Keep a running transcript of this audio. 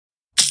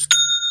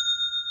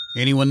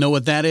Anyone know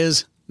what that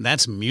is?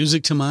 That's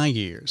music to my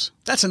ears.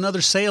 That's another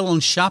sale on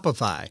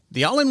Shopify,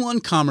 the all-in-one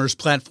commerce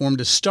platform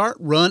to start,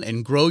 run,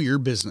 and grow your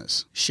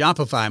business.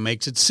 Shopify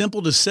makes it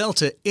simple to sell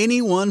to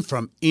anyone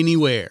from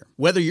anywhere.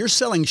 Whether you're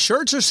selling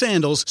shirts or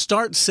sandals,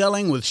 start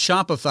selling with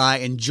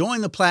Shopify and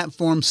join the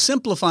platform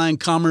simplifying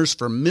commerce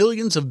for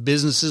millions of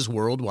businesses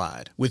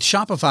worldwide. With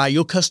Shopify,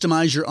 you'll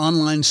customize your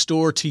online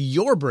store to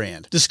your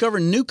brand,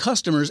 discover new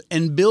customers,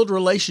 and build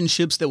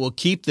relationships that will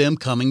keep them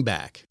coming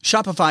back.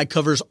 Shopify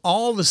covers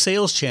all the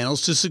sales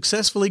channels to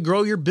successfully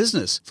grow your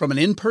business, from an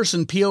in-person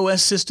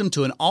POS system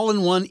to an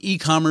all-in-one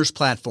e-commerce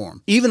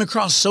platform, even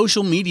across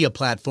social media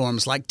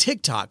platforms like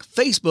TikTok,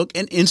 Facebook,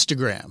 and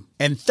Instagram.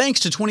 And thanks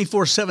to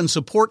 24/7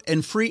 support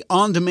and free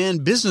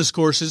on-demand business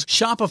courses,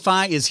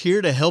 Shopify is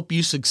here to help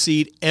you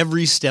succeed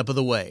every step of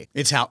the way.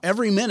 It's how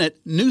every minute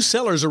new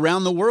sellers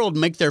around the world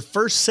make their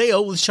first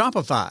sale with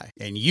Shopify.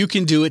 And you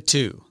can do it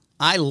too.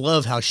 I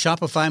love how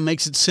Shopify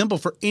makes it simple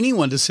for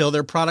anyone to sell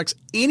their products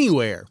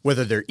anywhere.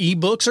 Whether they're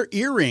ebooks or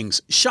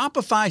earrings,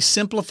 Shopify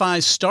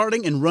simplifies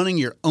starting and running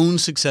your own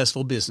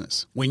successful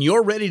business. When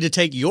you're ready to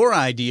take your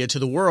idea to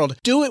the world,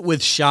 do it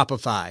with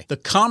Shopify, the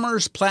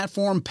commerce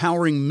platform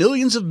powering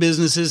millions of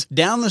businesses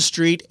down the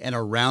street and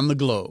around the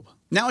globe.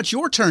 Now it's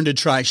your turn to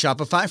try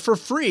Shopify for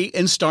free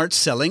and start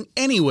selling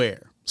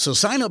anywhere. So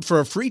sign up for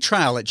a free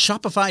trial at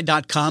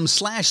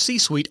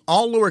shopify.com/C-Suite,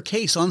 all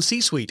lowercase on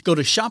C-Suite. Go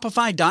to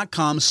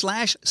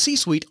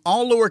shopify.com/C-Suite,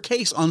 all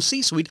lowercase on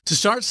C-Suite to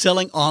start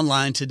selling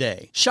online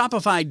today.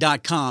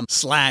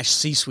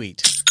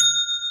 Shopify.com/C-Suite.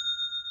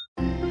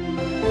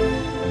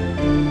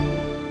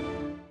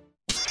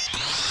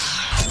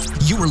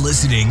 You are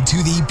listening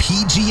to the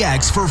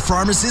PGX for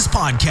Pharmacists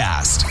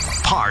podcast,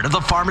 part of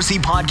the Pharmacy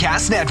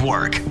Podcast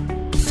Network.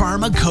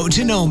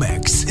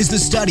 Pharmacogenomics is the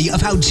study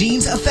of how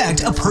genes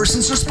affect a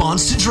person's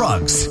response to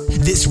drugs.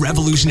 This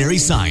revolutionary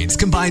science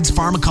combines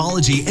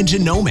pharmacology and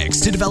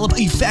genomics to develop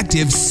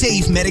effective,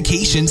 safe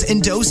medications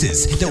and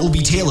doses that will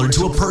be tailored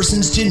to a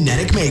person's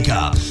genetic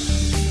makeup.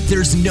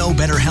 There's no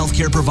better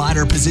healthcare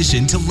provider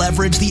positioned to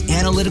leverage the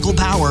analytical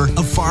power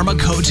of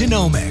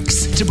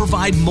pharmacogenomics to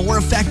provide more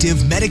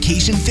effective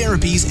medication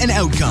therapies and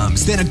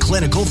outcomes than a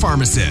clinical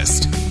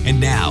pharmacist.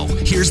 And now,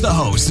 here's the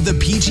host of the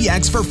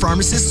PGX for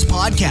Pharmacists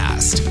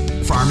podcast,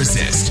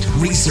 pharmacist,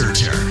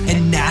 researcher,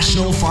 and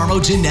national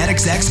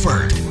pharmacogenetics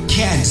expert,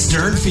 Ken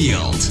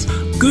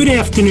Sternfield. Good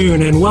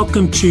afternoon and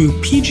welcome to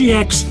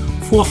PGX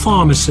for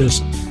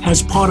Pharmacists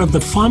as part of the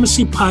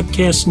Pharmacy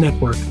Podcast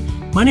Network.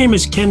 My name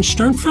is Ken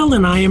Sternfield,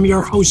 and I am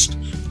your host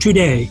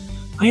today.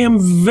 I am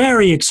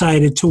very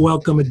excited to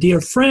welcome a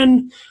dear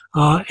friend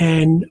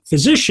and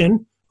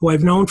physician who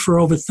I've known for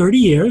over 30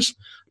 years,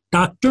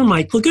 Dr.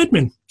 Michael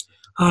Goodman.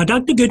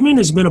 Dr. Goodman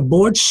has been a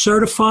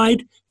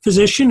board-certified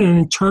physician in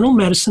internal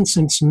medicine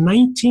since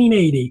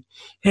 1980,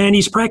 and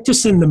he's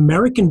practiced in the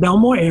Merrick and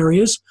Belmore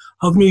areas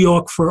of New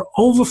York for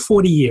over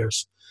 40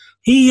 years.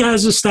 He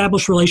has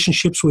established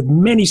relationships with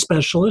many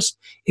specialists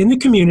in the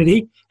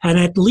community and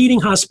at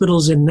leading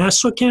hospitals in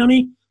Nassau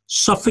County,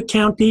 Suffolk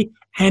County,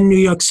 and New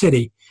York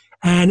City,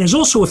 and is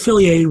also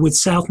affiliated with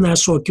South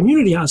Nassau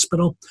Community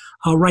Hospital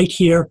right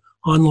here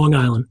on Long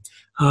Island.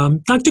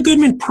 Dr.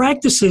 Goodman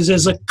practices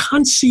as a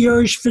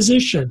concierge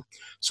physician,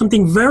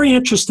 something very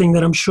interesting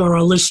that I'm sure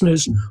our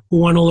listeners will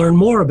want to learn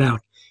more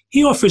about.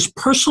 He offers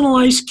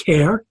personalized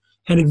care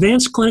and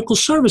advanced clinical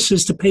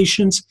services to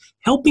patients,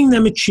 helping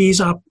them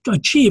achieve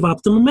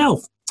optimum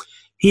health.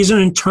 He's an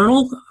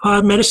internal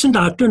medicine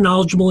doctor,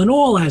 knowledgeable in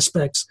all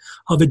aspects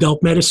of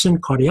adult medicine,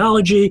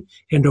 cardiology,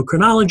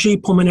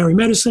 endocrinology, pulmonary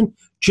medicine,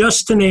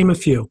 just to name a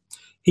few.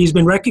 He's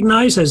been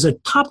recognized as a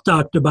top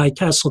doctor by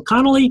Castle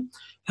Connolly.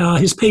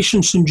 His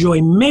patients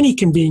enjoy many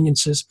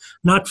conveniences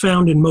not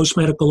found in most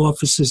medical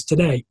offices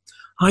today.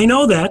 I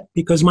know that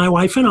because my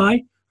wife and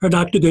I are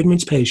Dr.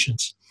 Goodman's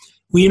patients.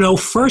 We know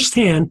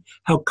firsthand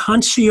how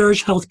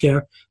concierge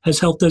healthcare has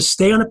helped us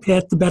stay on a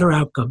path to better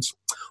outcomes.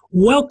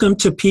 Welcome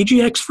to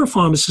PGX for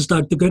Pharmacists,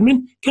 Dr.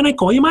 Goodman. Can I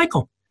call you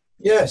Michael?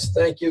 Yes,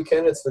 thank you,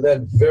 Kenneth, for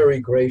that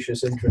very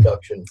gracious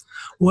introduction.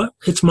 Well,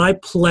 it's my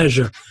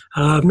pleasure.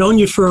 I've known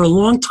you for a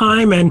long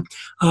time, and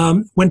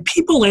when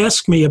people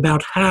ask me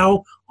about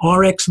how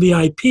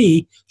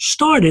RxVIP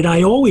started,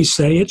 I always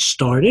say it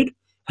started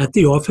at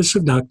the office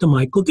of Dr.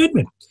 Michael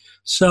Goodman.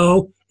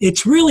 So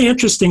it's really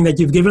interesting that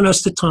you've given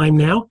us the time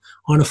now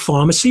on a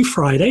Pharmacy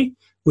Friday,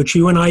 which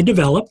you and I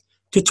developed,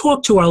 to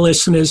talk to our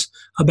listeners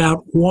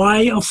about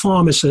why a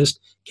pharmacist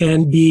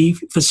can be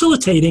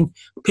facilitating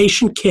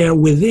patient care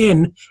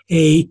within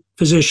a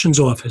physician's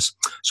office.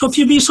 So if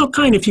you'd be so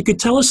kind, if you could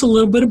tell us a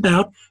little bit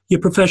about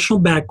your professional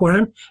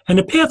background and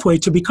the pathway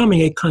to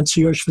becoming a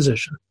concierge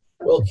physician.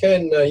 Well,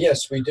 Ken,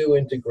 yes, we do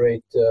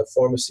integrate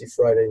Pharmacy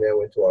Friday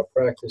now into our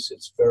practice.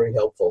 It's very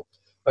helpful.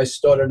 I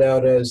started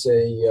out as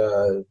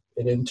an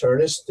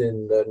internist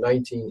in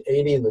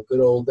 1980 in the good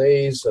old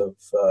days of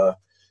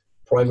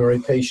primary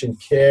patient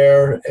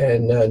care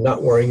and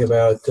not worrying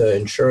about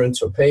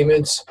insurance or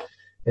payments.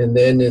 And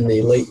then in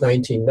the late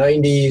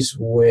 1990s,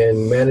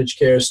 when managed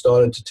care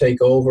started to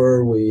take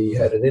over, we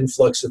had an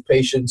influx of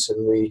patients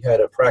and we had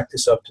a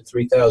practice up to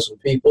 3,000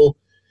 people.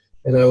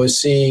 And I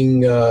was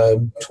seeing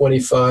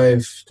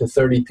 25 to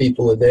 30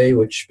 people a day,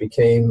 which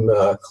became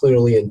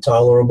clearly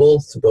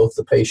intolerable to both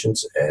the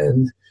patients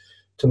and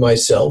to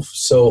myself.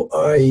 So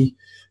I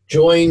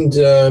joined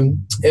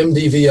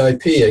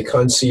MDVIP, a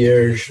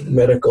concierge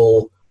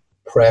medical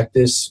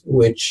practice,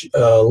 which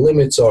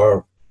limits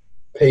our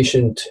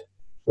patient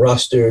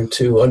roster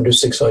to under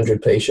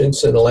 600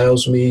 patients and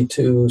allows me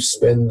to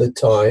spend the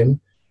time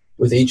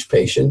with each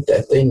patient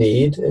that they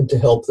need and to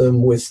help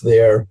them with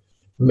their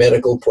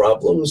medical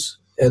problems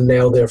and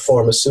now their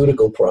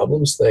pharmaceutical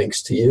problems,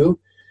 thanks to you.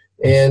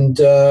 And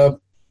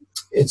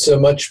it's a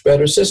much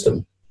better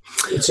system.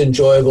 It's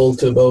enjoyable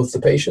to both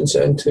the patients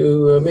and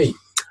to me.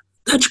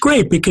 That's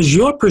great, because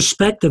your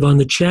perspective on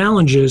the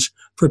challenges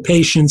for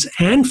patients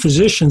and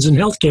physicians in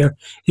healthcare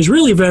is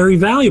really very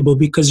valuable,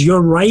 because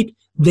you're right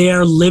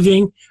there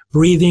living,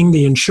 breathing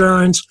the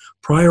insurance,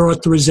 prior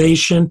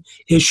authorization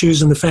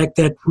issues, and the fact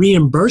that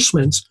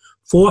reimbursements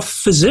for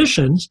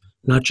physicians,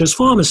 not just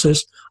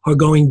pharmacists, are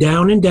going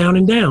down and down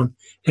and down.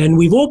 And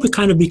we've all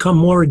kind of become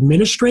more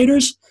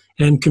administrators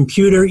and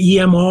computer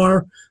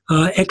EMR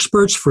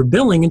experts for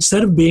billing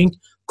instead of being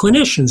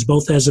clinicians,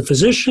 both as a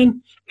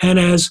physician and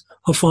as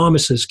a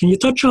pharmacist. Can you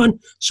touch on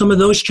some of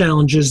those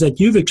challenges that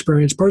you've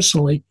experienced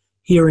personally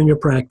here in your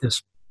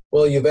practice?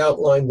 Well, you've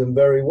outlined them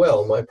very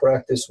well. My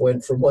practice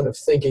went from one of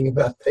thinking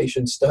about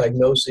patients'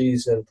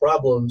 diagnoses and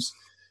problems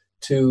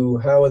to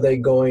how are they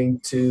going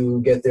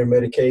to get their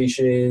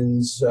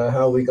medications,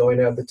 how are we going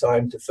to have the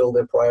time to fill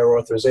their prior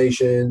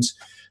authorizations,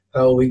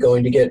 how are we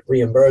going to get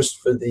reimbursed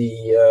for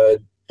the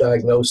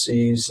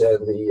diagnoses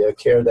and the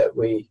care that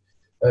we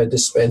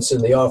dispense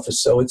in the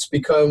office. So it's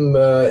become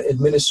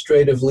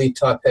administratively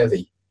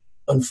top-heavy,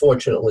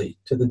 unfortunately,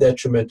 to the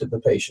detriment of the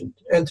patient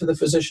and to the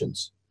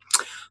physicians.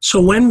 So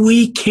when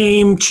I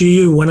came to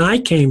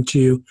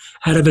you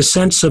out of a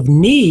sense of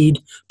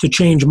need to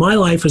change my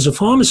life as a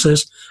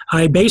pharmacist,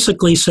 I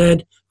basically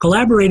said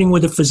collaborating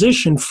with a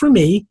physician for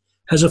me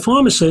as a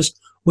pharmacist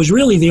was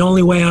really the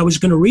only way I was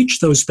going to reach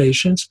those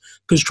patients,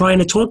 because trying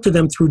to talk to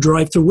them through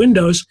drive-through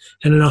windows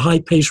and in a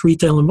high-paced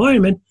retail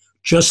environment,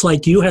 just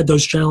like you had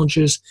those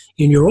challenges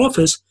in your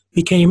office,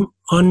 became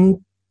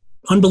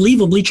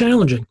unbelievably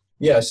challenging.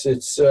 Yes,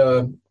 it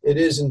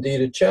is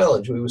indeed a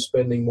challenge. We were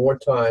spending more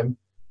time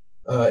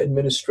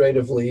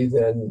administratively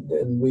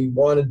than we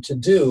wanted to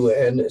do,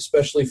 and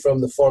especially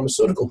from the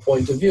pharmaceutical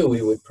point of view.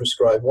 We would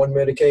prescribe one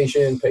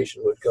medication,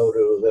 patient would go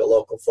to their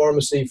local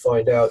pharmacy,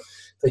 find out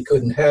they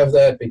couldn't have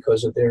that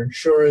because of their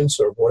insurance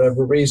or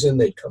whatever reason.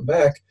 They'd come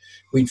back,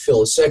 we'd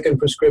fill a second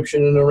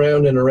prescription, and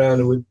around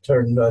it would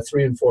turn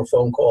 3 and 4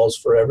 phone calls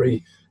for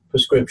every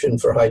prescription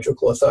for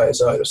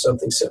hydrochlorothiazide or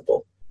something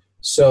simple.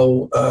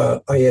 So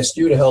I asked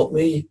you to help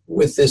me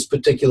with this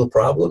particular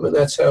problem, and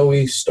that's how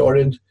we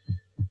started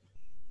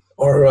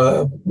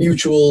our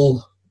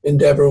mutual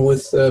endeavor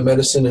with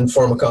medicine and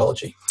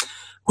pharmacology.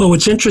 Well,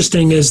 what's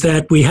interesting is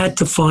that we had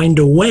to find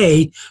a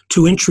way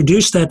to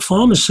introduce that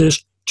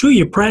pharmacist to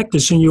your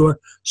practice, and you were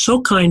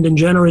so kind and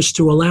generous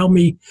to allow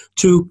me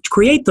to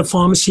create the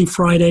Pharmacy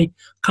Friday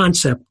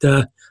concept.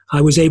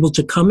 I was able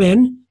to come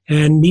in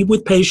and meet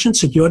with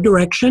patients at your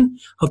direction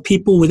of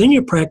people within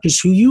your practice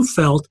who you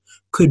felt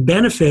could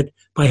benefit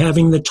by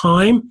having the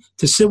time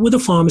to sit with a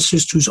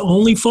pharmacist whose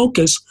only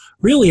focus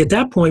really at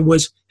that point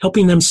was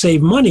helping them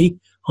save money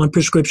on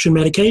prescription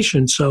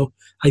medication. So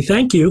I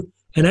thank you.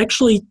 And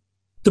actually,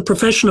 the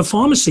profession of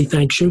pharmacy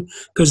thanks you,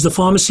 because the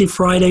Pharmacy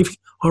Friday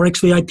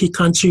RxVIP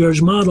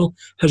concierge model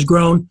has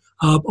grown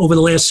over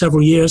the last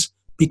several years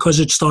because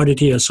it started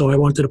here. So I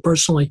wanted to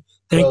personally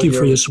thank you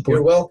for your support.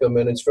 You're welcome,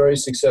 and it's very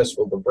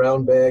successful. The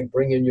brown bag,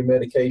 bring in your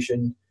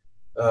medication,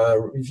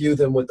 review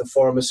them with the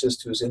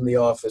pharmacist who's in the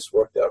office,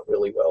 worked out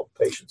really well.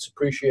 Patients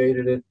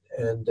appreciated it,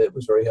 and it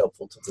was very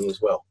helpful to me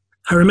as well.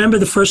 I remember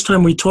the first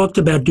time we talked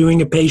about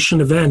doing a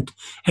patient event,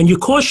 and you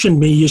cautioned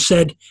me. You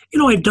said,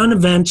 I've done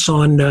events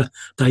on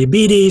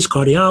diabetes,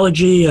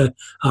 cardiology,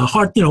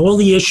 heart, all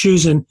the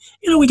issues. And,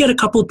 we get a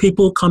couple of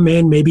people who come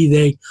in. Maybe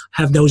they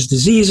have those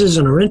diseases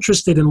and are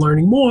interested in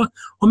learning more,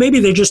 or maybe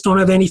they just don't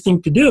have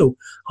anything to do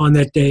on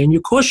that day. And you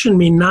cautioned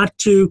me not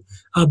to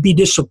be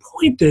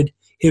disappointed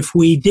if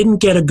we didn't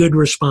get a good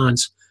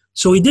response.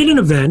 So we did an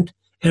event,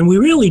 and we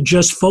really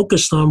just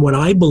focused on what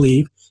I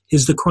believe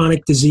is the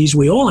chronic disease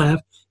we all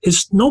have,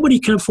 is nobody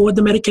can afford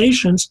the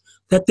medications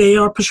that they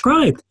are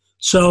prescribed.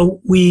 So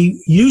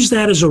we use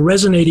that as a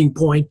resonating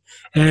point.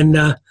 And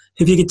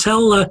if you could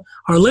tell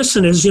our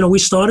listeners, we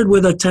started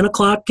with a 10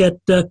 o'clock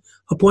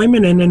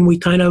appointment, and then we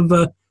kind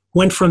of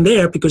went from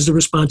there because the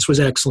response was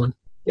excellent.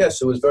 Yes,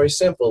 it was very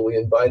simple. We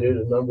invited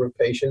a number of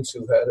patients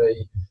who had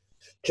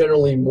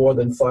generally more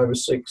than 5 or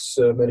 6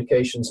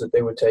 medications that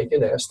they were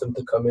taking, asked them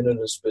to come in at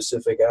a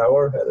specific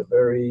hour, had a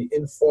very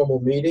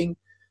informal meeting.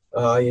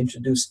 I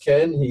introduced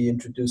Ken. He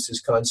introduced his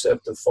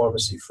concept of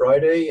Pharmacy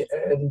Friday,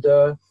 and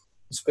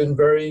it's been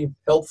very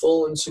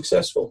helpful and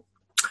successful.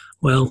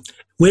 Well,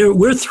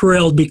 we're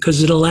thrilled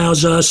because it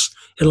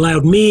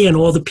allowed me and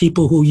all the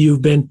people who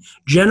you've been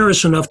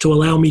generous enough to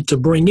allow me to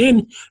bring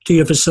in to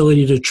your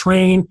facility to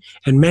train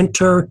and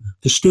mentor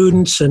the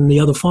students and the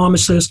other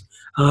pharmacists.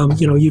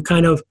 You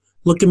kind of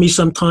look at me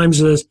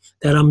sometimes as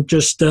that I'm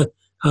just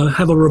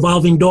have a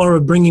revolving door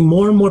of bringing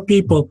more and more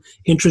people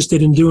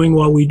interested in doing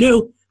what we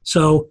do.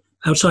 So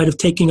outside of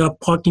taking up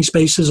parking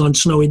spaces on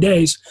snowy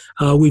days,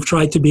 we've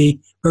tried to be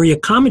very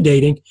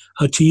accommodating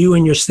to you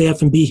and your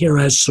staff and be here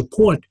as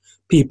support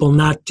people,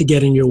 not to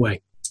get in your way.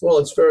 Well,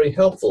 it's very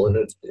helpful,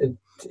 and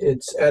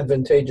it's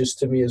advantageous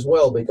to me as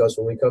well, because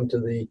when we come to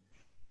the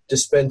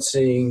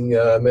dispensing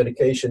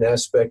medication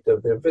aspect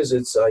of their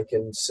visits, I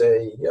can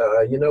say,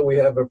 we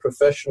have a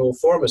professional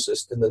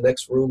pharmacist in the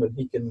next room, and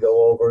he can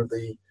go over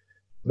the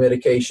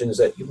medications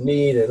that you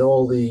need and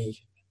all the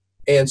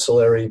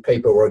ancillary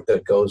paperwork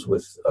that goes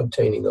with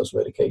obtaining those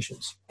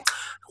medications.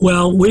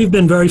 Well, we've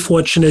been very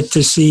fortunate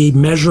to see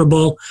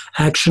measurable,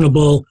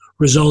 actionable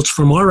results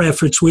from our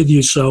efforts with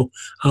you. So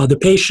the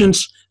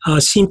patients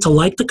seem to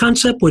like the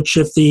concept, which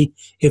if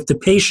the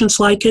patients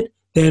like it,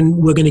 then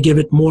we're going to give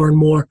it more and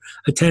more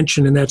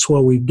attention, and that's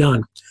what we've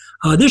done.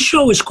 This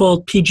show is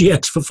called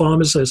PGX for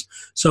Pharmacists.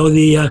 So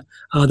the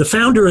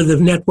founder of the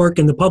network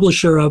and the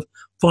publisher of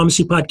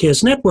Pharmacy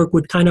Podcast Network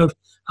would kind of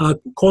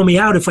call me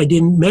out if I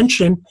didn't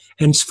mention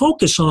and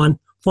focus on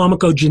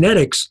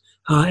pharmacogenetics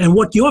and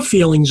what your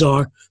feelings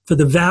are for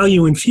the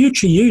value and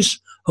future use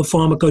of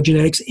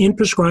pharmacogenetics in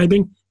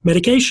prescribing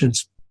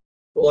medications.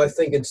 Well, I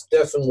think it's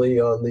definitely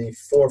on the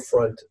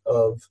forefront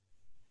of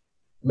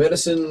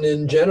medicine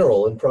in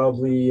general, and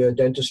probably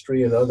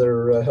dentistry and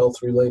other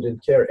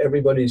health-related care.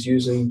 Everybody's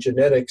using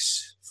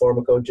genetics,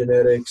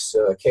 pharmacogenetics,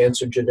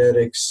 cancer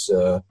genetics,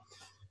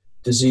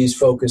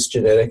 disease-focused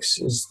genetics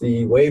is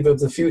the wave of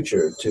the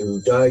future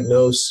to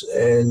diagnose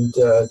and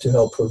to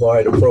help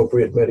provide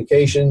appropriate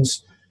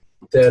medications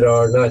that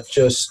are not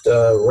just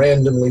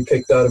randomly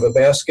picked out of a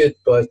basket,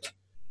 but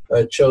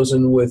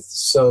chosen with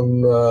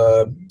some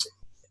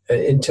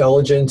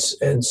intelligence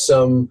and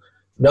some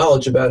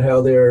knowledge about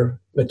how they're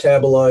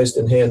metabolized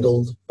and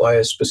handled by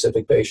a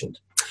specific patient.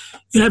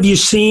 Have you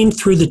seen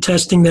through the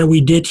testing that we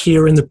did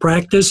here in the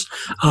practice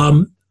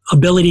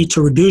ability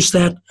to reduce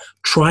that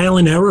trial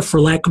and error, for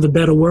lack of a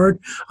better word,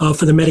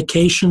 for the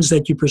medications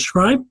that you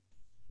prescribe?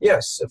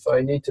 Yes. If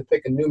I need to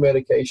pick a new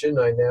medication,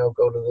 I now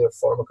go to their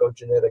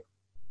pharmacogenetic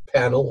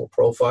panel or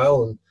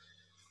profile and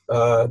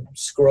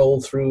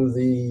scroll through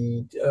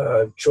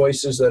the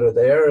choices that are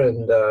there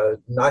and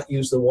not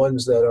use the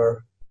ones that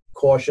are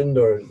cautioned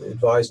or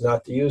advised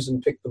not to use,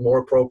 and pick the more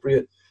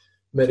appropriate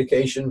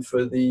medication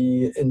for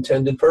the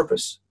intended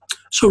purpose.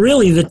 So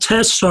really, the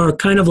tests are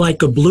kind of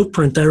like a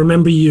blueprint. I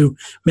remember you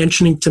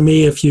mentioning to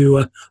me, if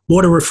you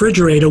bought a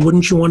refrigerator,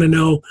 wouldn't you want to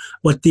know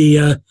what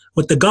the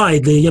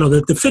guide,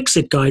 the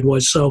fix-it guide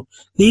was? So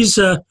these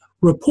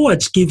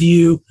reports give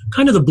you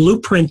kind of the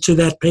blueprint to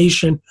that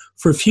patient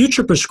for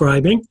future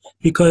prescribing,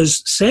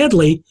 because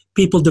sadly,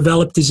 people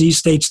develop disease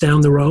states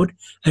down the road.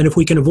 And if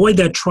we can avoid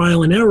that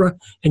trial and error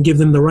and give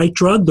them the right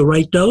drug, the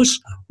right dose,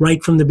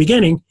 right from the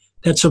beginning,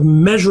 that's a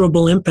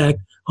measurable impact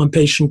on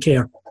patient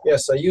care.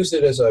 Yes, I use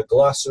it as a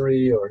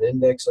glossary or an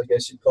index, I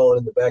guess you'd call it,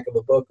 in the back of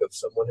a book. If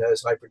someone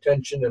has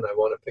hypertension and I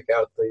want to pick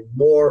out the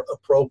more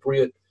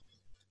appropriate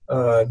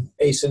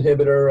ACE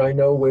inhibitor, I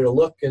know where to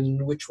look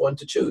and which one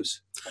to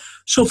choose.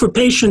 So for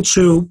patients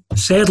who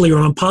sadly are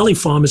on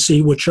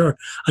polypharmacy, which are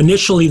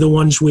initially the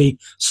ones we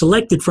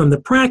selected from the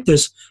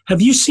practice,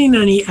 have you seen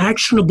any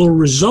actionable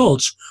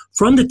results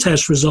from the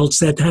test results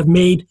that have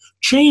made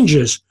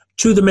changes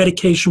to the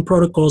medication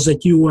protocols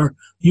that you were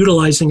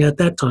utilizing at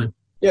that time?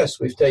 Yes,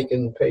 we've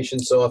taken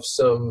patients off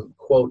some,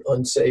 quote,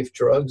 unsafe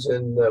drugs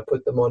and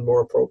put them on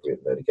more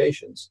appropriate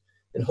medications,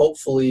 and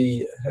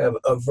hopefully have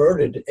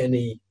averted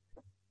any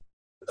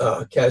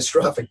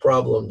catastrophic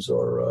problems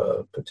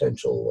or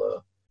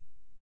potential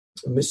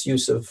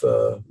misuse of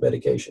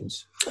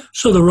medications.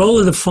 So the role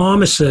of the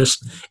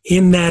pharmacist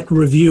in that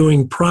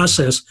reviewing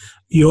process,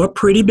 you're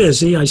pretty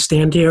busy. I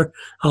stand here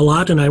a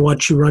lot and I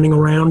watch you running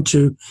around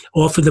to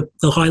offer the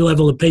high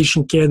level of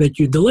patient care that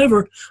you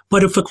deliver.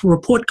 But if a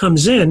report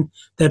comes in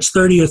that's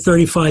 30 or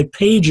 35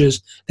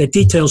 pages that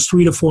details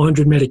 300 to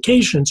 400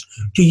 medications,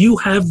 do you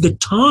have the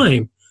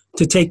time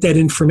to take that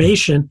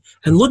information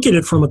and look at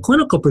it from a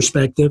clinical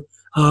perspective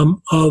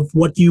of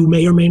what you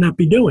may or may not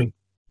be doing?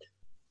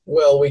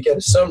 Well, we get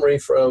a summary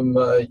from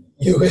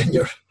you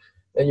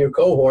and your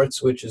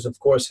cohorts, which is, of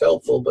course,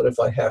 helpful. But if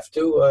I have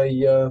to,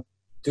 I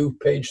do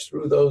page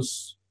through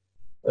those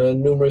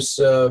numerous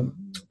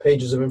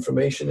pages of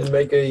information and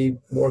make a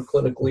more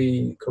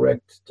clinically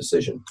correct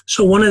decision.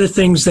 So one of the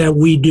things that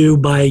we do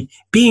by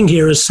being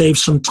here is save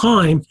some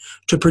time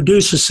to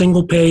produce a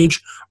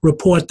single-page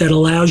report that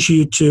allows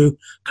you to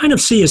kind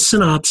of see a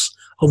synopsis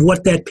of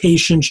what that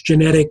patient's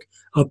genetic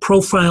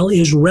profile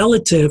is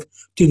relative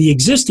to the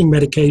existing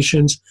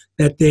medications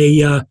that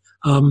they are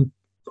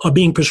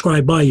being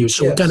prescribed by you.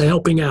 So yes. We're kind of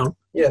helping out.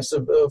 Yes,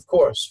 of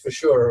course, for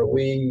sure.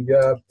 We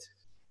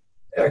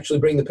actually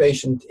bring the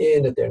patient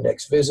in at their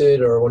next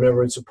visit or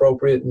whenever it's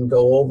appropriate and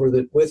go over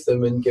that with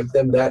them and give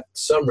them that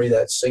summary,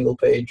 that single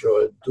page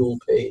or dual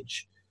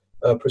page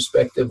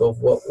perspective of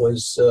what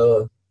was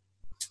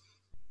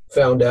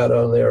found out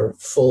on their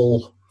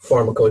full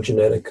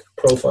pharmacogenetic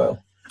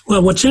profile.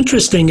 Well, what's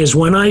interesting is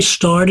when I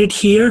started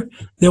here,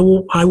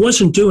 I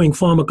wasn't doing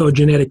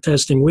pharmacogenetic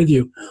testing with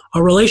you.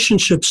 Our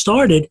relationship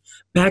started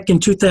back in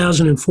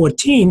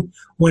 2014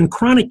 when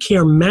chronic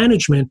care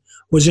management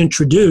was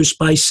introduced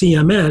by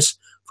CMS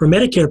for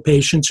Medicare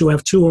patients who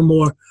have 2 or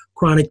more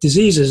chronic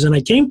diseases. And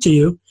I came to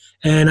you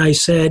and I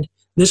said,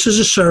 this is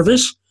a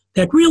service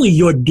that really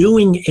you're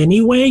doing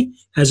anyway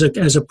as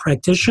a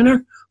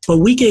practitioner, but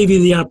we gave you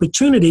the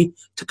opportunity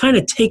to kind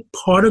of take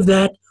part of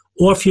that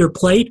off your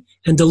plate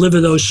and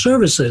deliver those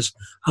services.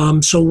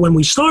 So when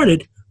we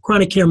started,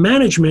 chronic care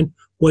management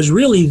was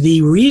really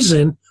the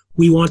reason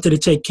we wanted to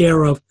take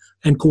care of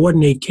and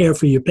coordinate care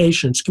for your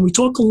patients. Can we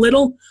talk a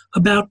little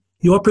about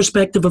your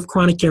perspective of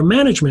chronic care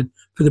management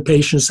for the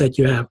patients that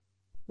you have?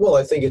 Well,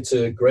 I think it's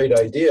a great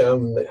idea.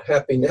 I'm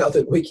happy now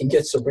that we can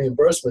get some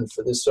reimbursement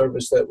for this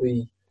service that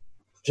we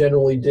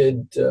generally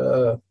did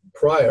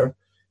prior.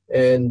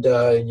 And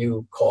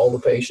you call the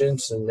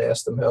patients and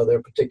ask them how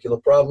their particular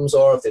problems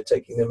are, if they're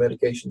taking their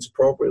medications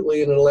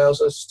appropriately, and it allows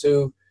us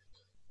to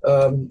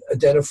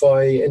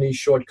identify any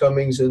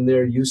shortcomings in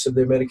their use of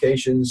their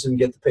medications and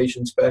get the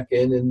patients back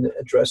in and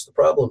address the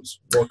problems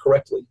more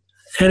correctly.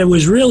 And it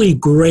was really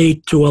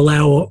great to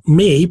allow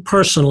me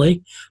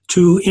personally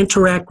to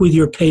interact with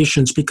your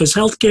patients because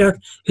healthcare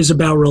is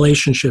about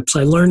relationships.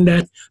 I learned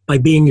that by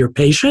being your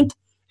patient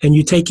and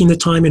you taking the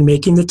time and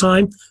making the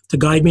time to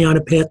guide me on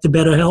a path to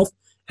better health.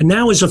 And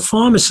now as a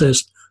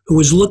pharmacist who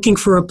was looking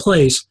for a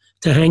place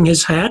to hang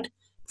his hat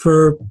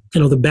for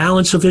the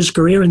balance of his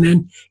career, and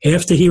then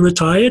after he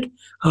retired,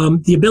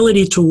 the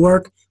ability to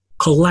work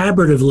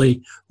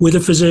collaboratively with a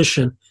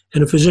physician,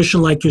 and a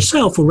physician like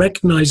yourself who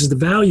recognizes the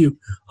value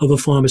of a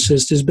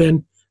pharmacist has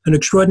been an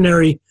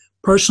extraordinary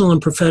personal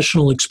and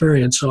professional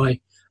experience. So I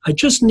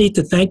just need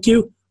to thank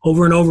you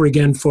over and over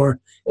again for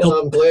Well,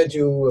 I'm glad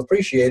you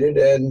appreciate it,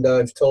 and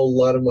I've told a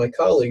lot of my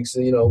colleagues,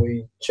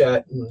 we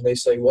chat and they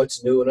say,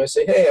 what's new? And I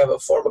say, hey,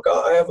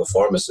 I have a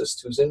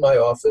pharmacist who's in my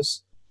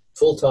office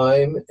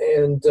full-time,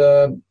 and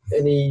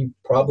any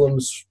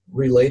problems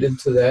related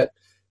to that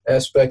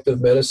aspect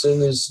of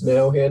medicine is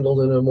now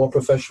handled in a more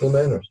professional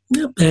manner.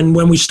 Yep. And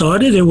when we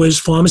started, it was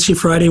Pharmacy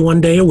Friday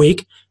 1 day a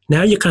week.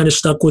 Now you're kind of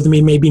stuck with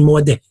me maybe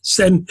more days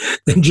than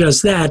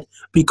just that,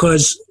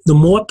 because the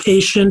more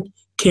patient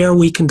care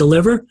we can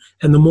deliver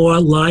and the more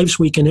lives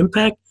we can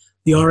impact,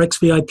 the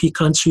RxVIP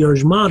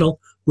concierge model,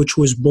 which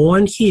was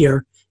born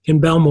here in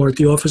Belmore at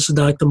the office of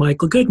Dr.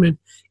 Michael Goodman,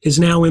 is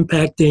now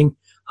impacting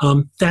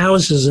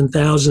thousands and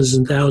thousands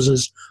and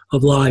thousands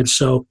of lives.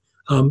 So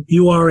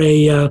you are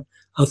a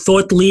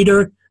thought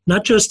leader,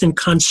 not just in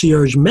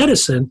concierge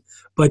medicine,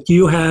 but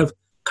you have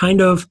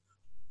kind of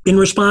been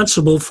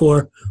responsible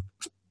for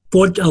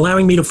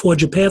allowing me to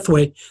forge a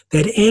pathway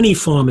that any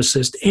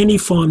pharmacist, any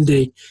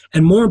PharmD,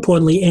 and more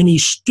importantly, any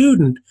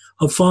student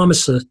of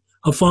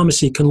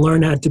pharmacy can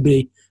learn how to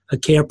be a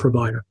care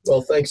provider.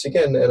 Well, thanks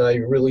again, and I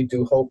really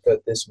do hope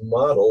that this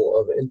model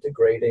of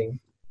integrating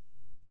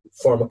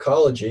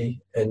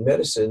pharmacology and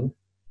medicine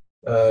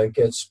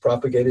gets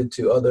propagated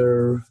to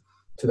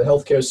the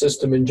healthcare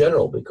system in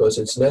general, because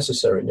it's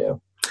necessary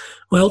now.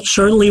 Well,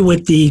 certainly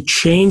with the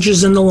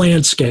changes in the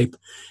landscape,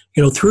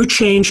 through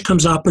change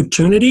comes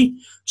opportunity.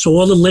 So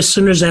all the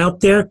listeners out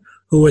there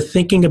who are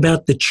thinking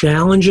about the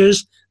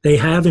challenges they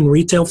have in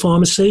retail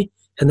pharmacy,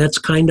 and that's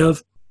kind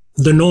of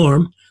the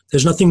norm.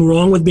 There's nothing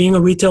wrong with being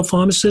a retail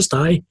pharmacist.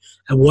 I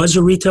was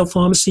a retail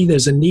pharmacy.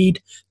 There's a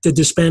need to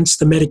dispense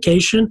the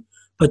medication,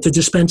 but to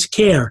dispense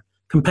care,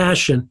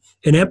 compassion,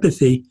 and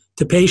empathy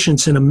to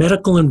patients in a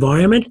medical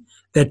environment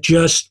that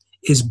just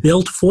is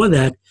built for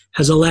that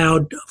has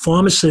allowed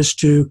pharmacists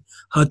to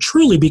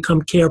truly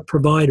become care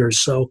providers.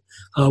 So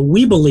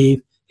we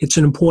believe it's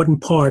an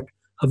important part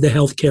of the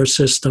healthcare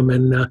system,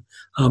 and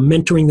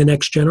mentoring the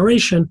next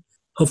generation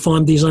of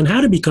PharmDs on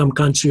how to become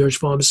concierge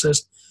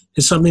pharmacists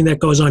is something that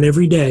goes on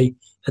every day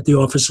at the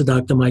office of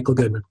Dr. Michael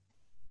Goodman.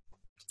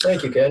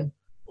 Thank you, Ken.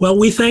 Well,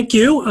 we thank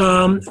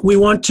you. We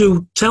want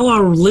to tell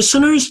our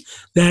listeners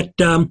that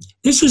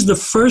this is the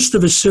first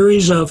of a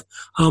series of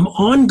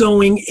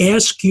ongoing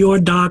Ask Your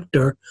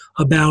Doctor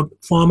about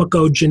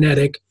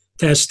pharmacogenetic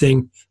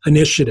testing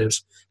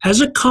initiatives. As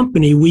a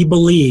company, we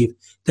believe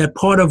that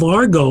part of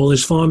our goal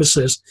as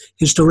pharmacists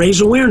is to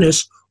raise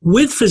awareness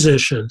with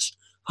physicians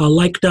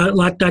like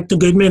Dr.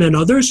 Goodman and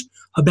others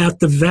about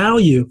the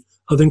value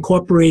of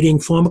incorporating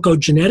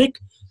pharmacogenetic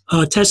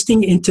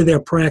testing into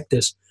their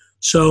practice.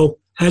 So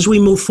as we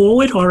move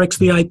forward,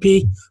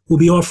 RxVIP will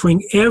be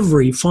offering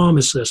every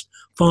pharmacist,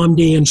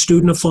 PharmD, and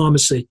student of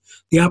pharmacy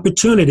the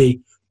opportunity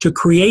to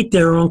create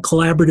their own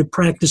collaborative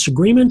practice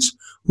agreements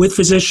with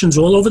physicians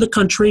all over the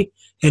country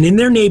and in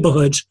their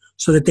neighborhoods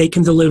so that they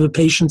can deliver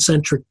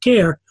patient-centric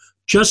care,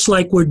 just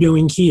like we're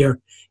doing here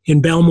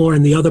in Belmore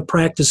and the other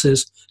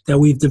practices that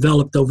we've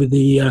developed over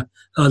the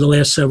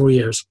last several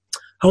years.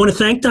 I want to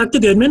thank Dr.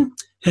 Goodman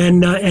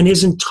and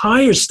his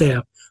entire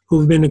staff who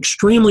have been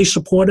extremely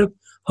supportive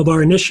of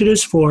our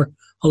initiatives for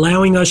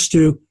allowing us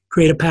to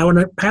create a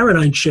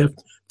paradigm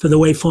shift for the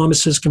way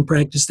pharmacists can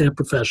practice their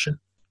profession.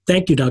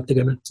 Thank you, Dr.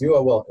 Goodman. You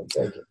are welcome.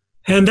 Thank you.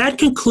 And that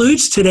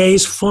concludes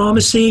today's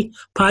pharmacy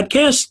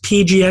podcast,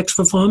 PGX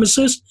for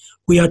Pharmacists.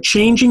 We are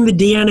changing the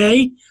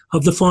DNA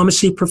of the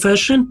pharmacy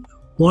profession,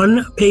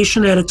 one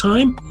patient at a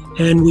time,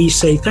 and we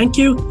say thank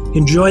you.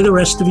 Enjoy the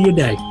rest of your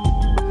day.